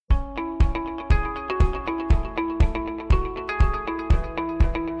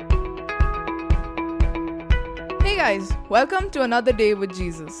guys, welcome to another day with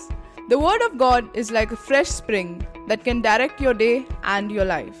Jesus. The Word of God is like a fresh spring that can direct your day and your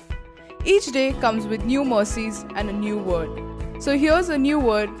life. Each day comes with new mercies and a new word. So here's a new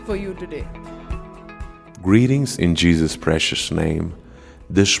word for you today. Greetings in Jesus' precious name.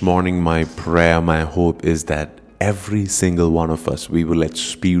 This morning, my prayer, my hope is that every single one of us, we will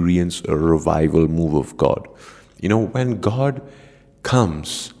experience a revival move of God. You know, when God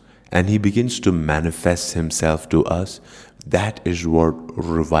comes and He begins to manifest Himself to us, that is what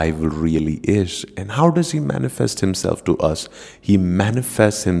revival really is. And how does He manifest Himself to us? He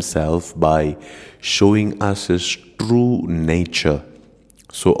manifests Himself by showing us His true nature.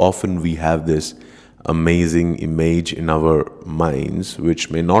 So often we have this amazing image in our minds, which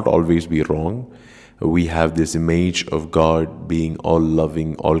may not always be wrong. We have this image of God being all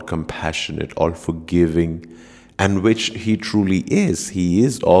loving, all compassionate, all forgiving, and which He truly is. He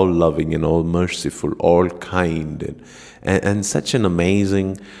is all loving and all merciful, all kind, and such an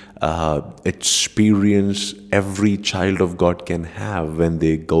amazing experience every child of God can have when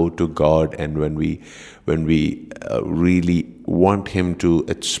they go to God, and when we really want Him to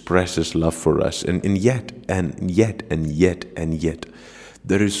express His love for us. And yet,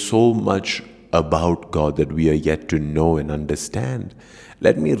 there is so much about God that we are yet to know and understand.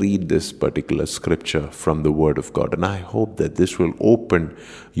 Let me read this particular scripture from the Word of God, and I hope that this will open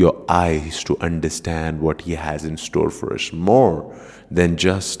your eyes to understand what He has in store for us, more than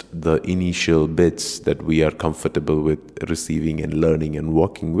just the initial bits that we are comfortable with receiving and learning and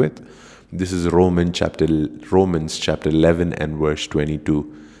working with. This is Romans chapter 11 and verse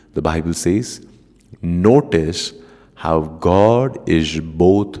 22. The Bible says, "Notice how God is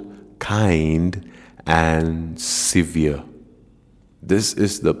both kind and severe." This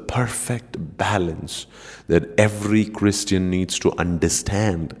is the perfect balance that every Christian needs to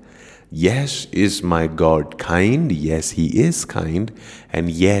understand. Yes, is my God kind? Yes, He is kind, and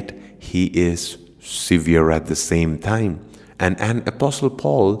yet He is severe at the same time. And Apostle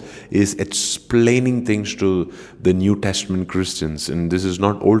Paul is explaining things to the New Testament Christians. And this is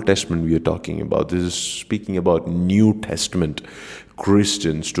not Old Testament we are talking about. This is speaking about New Testament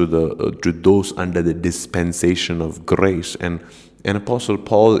Christians, to those under the dispensation of grace. And Apostle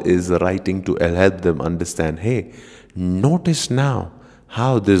Paul is writing to help them understand, hey, notice now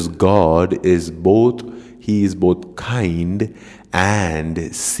how this God is He is both kind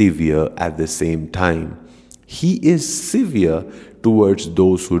and severe at the same time. He is severe towards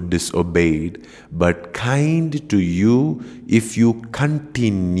those who disobeyed, but kind to you if you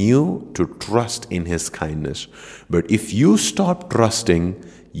continue to trust in His kindness. But if you stop trusting,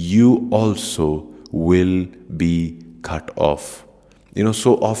 you also will be cut off. You know,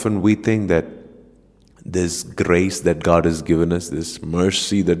 so often we think that this grace that God has given us, this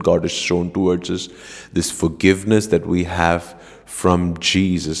mercy that God has shown towards us, this forgiveness that we have from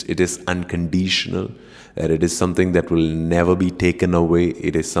Jesus, it is unconditional, that it is something that will never be taken away.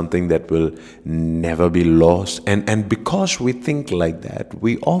 It is something that will never be lost. And because we think like that,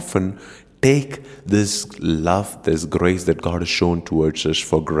 we often take this love, this grace that God has shown towards us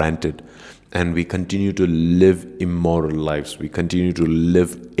for granted. And we continue to live immoral lives. We continue to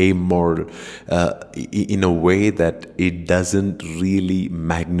live amoral in a way that it doesn't really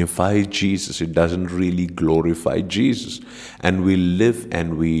magnify Jesus. It doesn't really glorify Jesus. And we live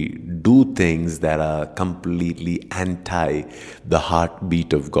and we do things that are completely anti the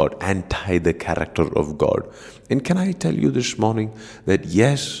heartbeat of God, anti the character of God. And can I tell you this morning that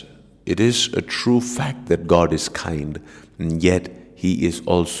yes, it is a true fact that God is kind, and yet He is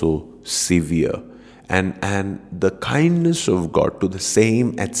also severe. And the kindness of God, to the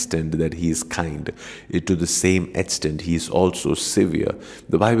same extent that He is kind, to the same extent He is also severe.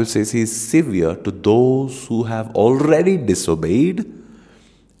 The Bible says He is severe to those who have already disobeyed,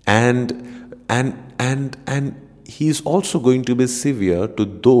 and He is also going to be severe to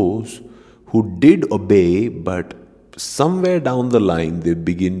those who did obey, but somewhere down the line they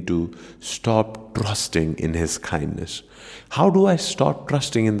begin to stop trusting in His kindness. How do I stop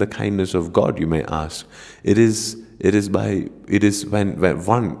trusting in the kindness of God, you may ask? It is when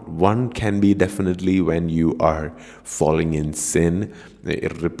one can be definitely when you are falling in sin,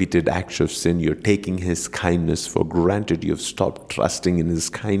 repeated acts of sin. You're taking His kindness for granted. You've stopped trusting in His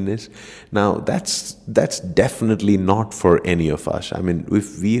kindness. Now that's definitely not for any of us. I mean,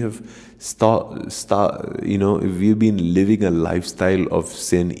 if we have if we've been living a lifestyle of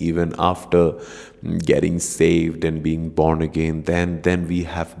sin even after getting saved and being born again, then we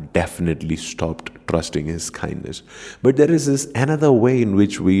have definitely stopped trusting His kindness. But there is this another way in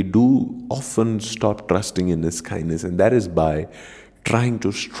which we do often stop trusting in His kindness, and that is by trying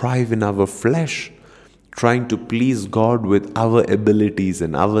to strive in our flesh. trying to please God with our abilities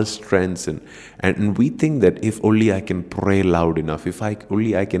and our strengths, and we think that if only I can pray loud enough, if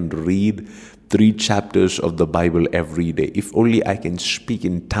only I can read 3 chapters of the Bible every day, if only I can speak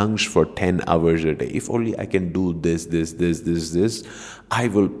in tongues for 10 hours a day, if only I can do this, I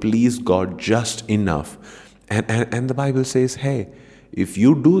will please God just enough. And the Bible says, hey, if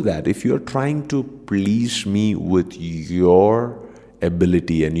you do that, if you're trying to please me with your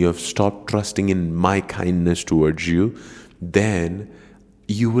ability and you have stopped trusting in my kindness towards you, then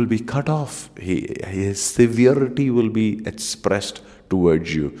you will be cut off. His severity will be expressed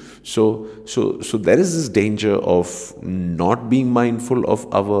towards you. So there is this danger of not being mindful of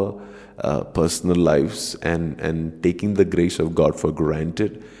our personal lives and taking the grace of God for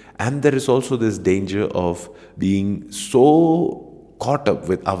granted. And there is also this danger of being so caught up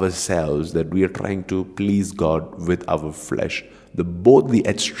with ourselves that we are trying to please God with our flesh. Both the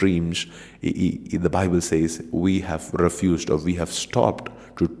extremes, the Bible says, we have refused or we have stopped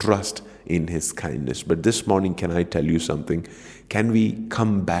to trust in His kindness. But this morning, can I tell you something? Can we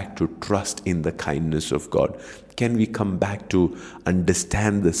come back to trust in the kindness of God? Can we come back to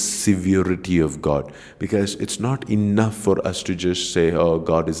understand the severity of God? Because it's not enough for us to just say, oh,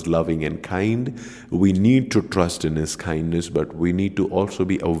 God is loving and kind. We need to trust in His kindness, but we need to also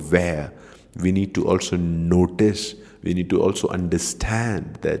be aware. We need to also notice. We need to also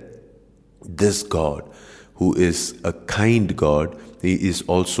understand that this God, who is a kind God, He is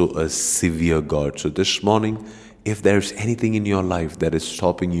also a severe God. So this morning, if there's anything in your life that is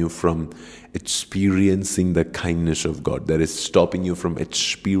stopping you from experiencing the kindness of God, that is stopping you from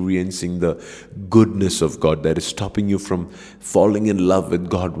experiencing the goodness of God, that is stopping you from falling in love with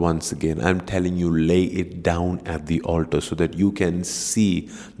God once again, I'm telling you, lay it down at the altar so that you can see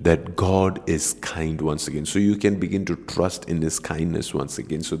that God is kind once again, so you can begin to trust in His kindness once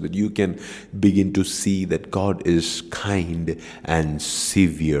again, so that you can begin to see that God is kind and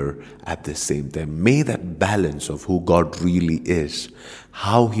severe at the same time. May that balance of who God really is,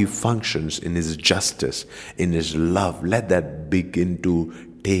 how He functions in His justice, in His love, let that begin to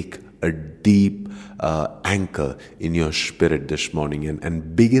take a deep anchor in your spirit this morning,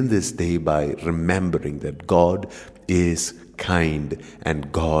 and begin this day by remembering that God is kind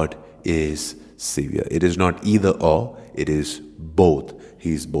and God is severe. It is not either or, it is both.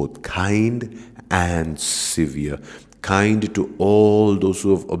 He is both kind and severe. Kind to all those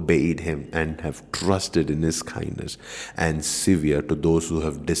who have obeyed Him and have trusted in His kindness, and severe to those who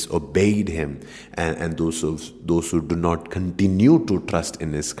have disobeyed Him and those who do not continue to trust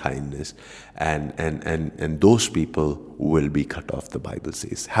in His kindness, and those people will be cut off, the Bible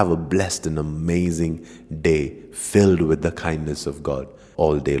says. Have a blessed and amazing day filled with the kindness of God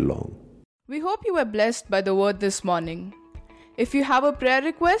all day long. We hope you were blessed by the word this morning. If you have a prayer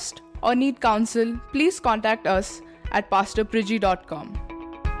request or need counsel, please contact us at pastorpriji.com.